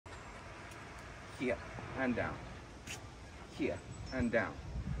here and down, here and down.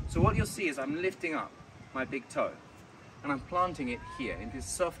 So what you'll see is I'm lifting up my big toe and I'm planting it here in this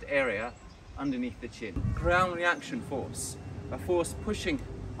soft area underneath the chin. Ground reaction force, a force pushing,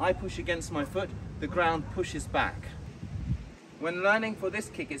 I push against my foot, the ground pushes back. When learning for this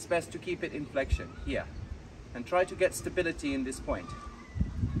kick, it's best to keep it in flexion here and try to get stability in this point.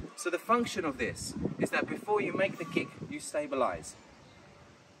 So the function of this is that before you make the kick, you stabilize.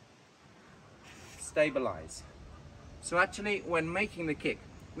 Stabilize. So actually, when making the kick,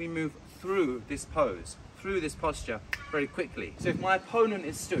 we move through this pose, through this posture very quickly. So if my opponent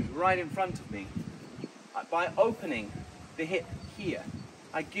is stood right in front of me, by opening the hip here,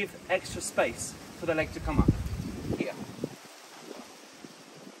 I give extra space for the leg to come up. Here.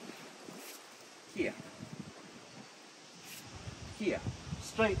 Here. Here.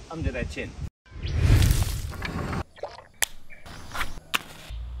 Straight under their chin.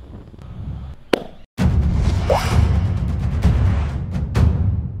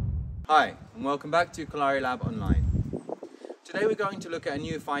 Hi, and welcome back to Kalari Lab Online. Today we're going to look at a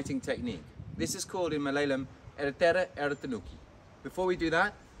new fighting technique. This is called in Malayalam, Edathethu Noki. Before we do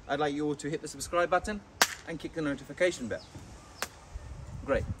that, I'd like you all to hit the subscribe button and kick the notification bell.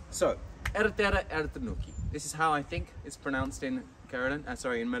 Great. So, Edathethu Noki. This is how I think it's pronounced in in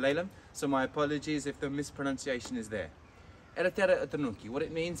Malayalam. So my apologies if the mispronunciation is there. Edathethu Noki. What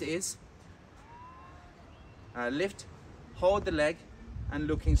it means is lift, hold the leg, and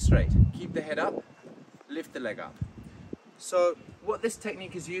looking straight. Keep the head up, lift the leg up. So what this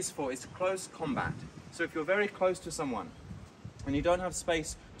technique is used for is close combat. So if you're very close to someone and you don't have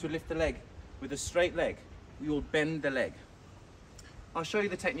space to lift the leg with a straight leg, you will bend the leg. I'll show you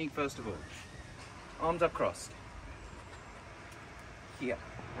the technique first of all. Arms are crossed. Here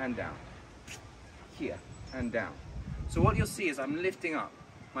and down. Here and down. So what you'll see is I'm lifting up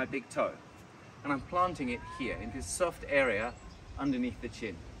my big toe and I'm planting it here in this soft area underneath the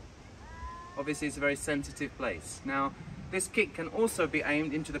chin. Obviously it's a very sensitive place. Now this kick can also be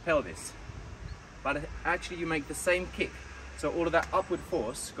aimed into the pelvis, but actually you make the same kick, so all of that upward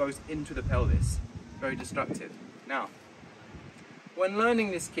force goes into the pelvis. Very destructive. Now when learning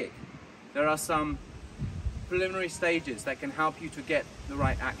this kick, there are some preliminary stages that can help you to get the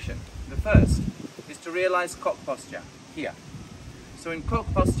right action. The first is to realize cock posture here. So in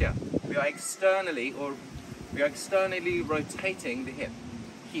cock posture we are externally rotating the hip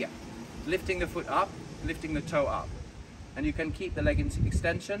here, lifting the foot up, lifting the toe up, and you can keep the leg in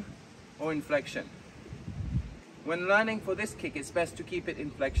extension or in flexion. When learning for this kick, it's best to keep it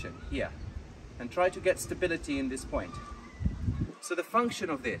in flexion here and try to get stability in this point. So the function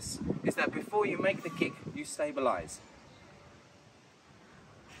of this is that before you make the kick, you stabilize.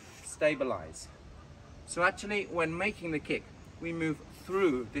 Stabilize. So actually, when making the kick, we move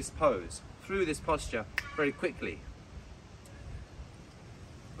through this pose, through this posture very quickly.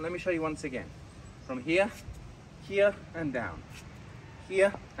 Let me show you once again. From here, here and down,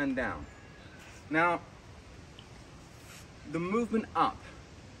 here and down. Now, the movement up,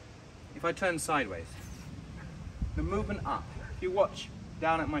 if I turn sideways, the movement up, if you watch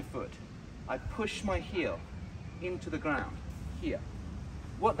down at my foot, I push my heel into the ground, here.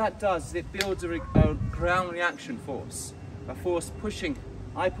 What that does is it builds a ground reaction force, a force pushing,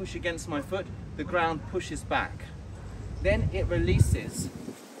 I push against my foot, the ground pushes back. Then it releases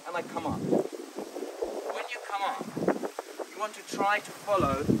and I come up. When you come up, you want to try to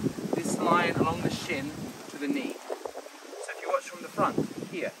follow this line along the shin to the knee. So if you watch from the front,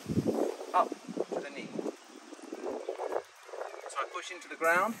 here, up to the knee. So I push into the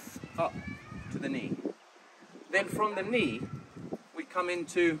ground, up to the knee. Then from the knee, we come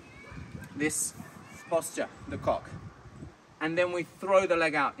into this posture, the cock. And then we throw the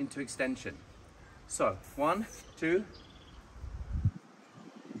leg out into extension. So, 1, 2,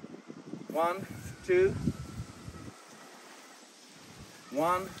 1, 2,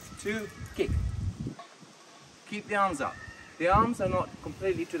 1, 2, kick. Keep the arms up. The arms are not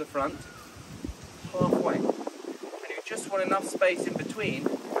completely to the front, halfway. And you just want enough space in between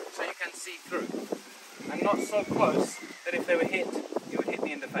so you can see through. And not so close that if they were hit, it would hit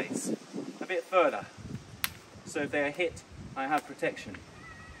me in the face. A bit further. So if they are hit, I have protection.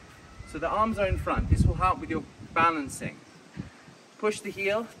 So the arms are in front. This will help with your balancing. Push the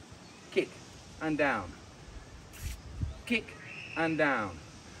heel, kick and down. Kick and down.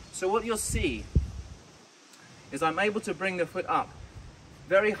 So what you'll see is I'm able to bring the foot up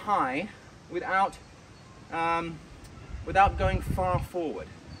very high without going far forward.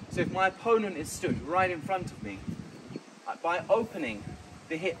 So if my opponent is stood right in front of me, by opening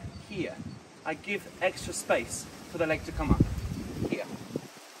the hip here, I give extra space for the leg to come up. Here.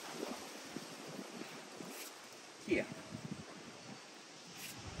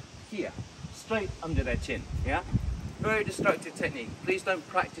 straight under their chin, yeah? Very destructive technique. Please don't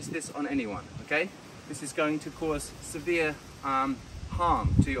practice this on anyone, okay? This is going to cause severe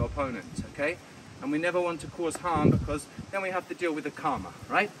harm to your opponent, okay? And we never want to cause harm because then we have to deal with the karma,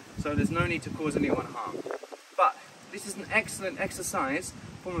 right? So there's no need to cause anyone harm. But this is an excellent exercise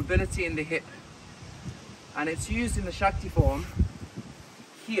for mobility in the hip. And it's used in the Sakti form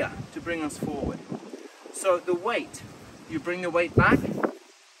here to bring us forward. So the weight, you bring the weight back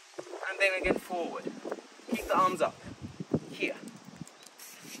and then again forward. Keep the arms up. Here.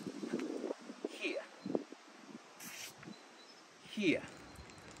 Here. Here.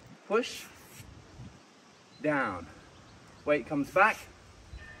 Push. Down. Weight comes back.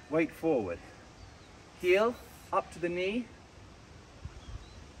 Weight forward. Heel up to the knee.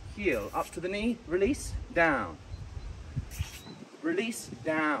 Heel up to the knee. Release. Down. Release.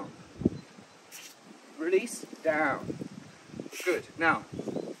 Down. Release. Down. Good. Now,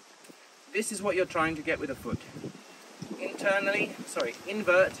 this is what you're trying to get with a foot.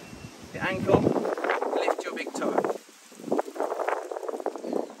 Invert the ankle, lift your big toe.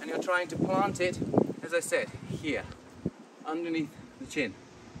 And you're trying to plant it, as I said, here, underneath the chin,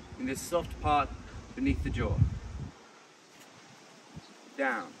 in this soft part beneath the jaw.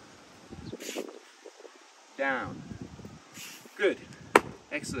 Down. Down. Good.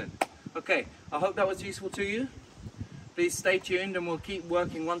 Excellent. Okay, I hope that was useful to you. Please stay tuned and we'll keep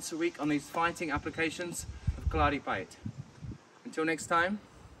working once a week on these fighting applications of Kalarippayattu. Until next time,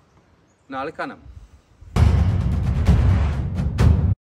 Nalikanam.